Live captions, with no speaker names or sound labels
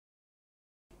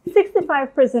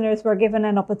25 prisoners were given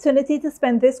an opportunity to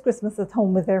spend this Christmas at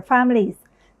home with their families.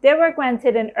 They were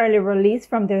granted an early release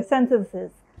from their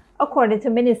sentences. According to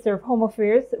Minister of Home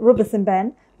Affairs, Robertson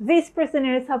Ben, these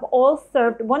prisoners have all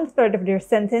served one-third of their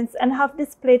sentence and have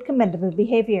displayed commendable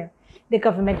behavior. The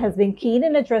government has been keen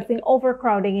in addressing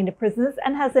overcrowding in the prisons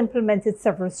and has implemented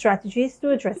several strategies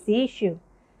to address the issue.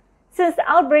 Since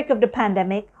the outbreak of the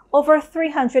pandemic, over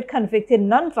 300 convicted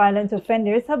non-violent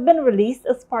offenders have been released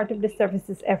as part of the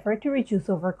service's effort to reduce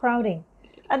overcrowding.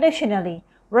 Additionally,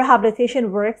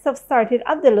 rehabilitation works have started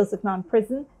at the Lusignan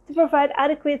prison to provide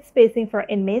adequate spacing for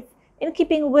inmates in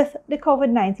keeping with the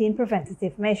COVID-19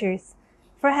 preventative measures.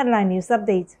 For Headline News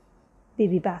Update,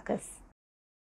 BIBI BACCHUS.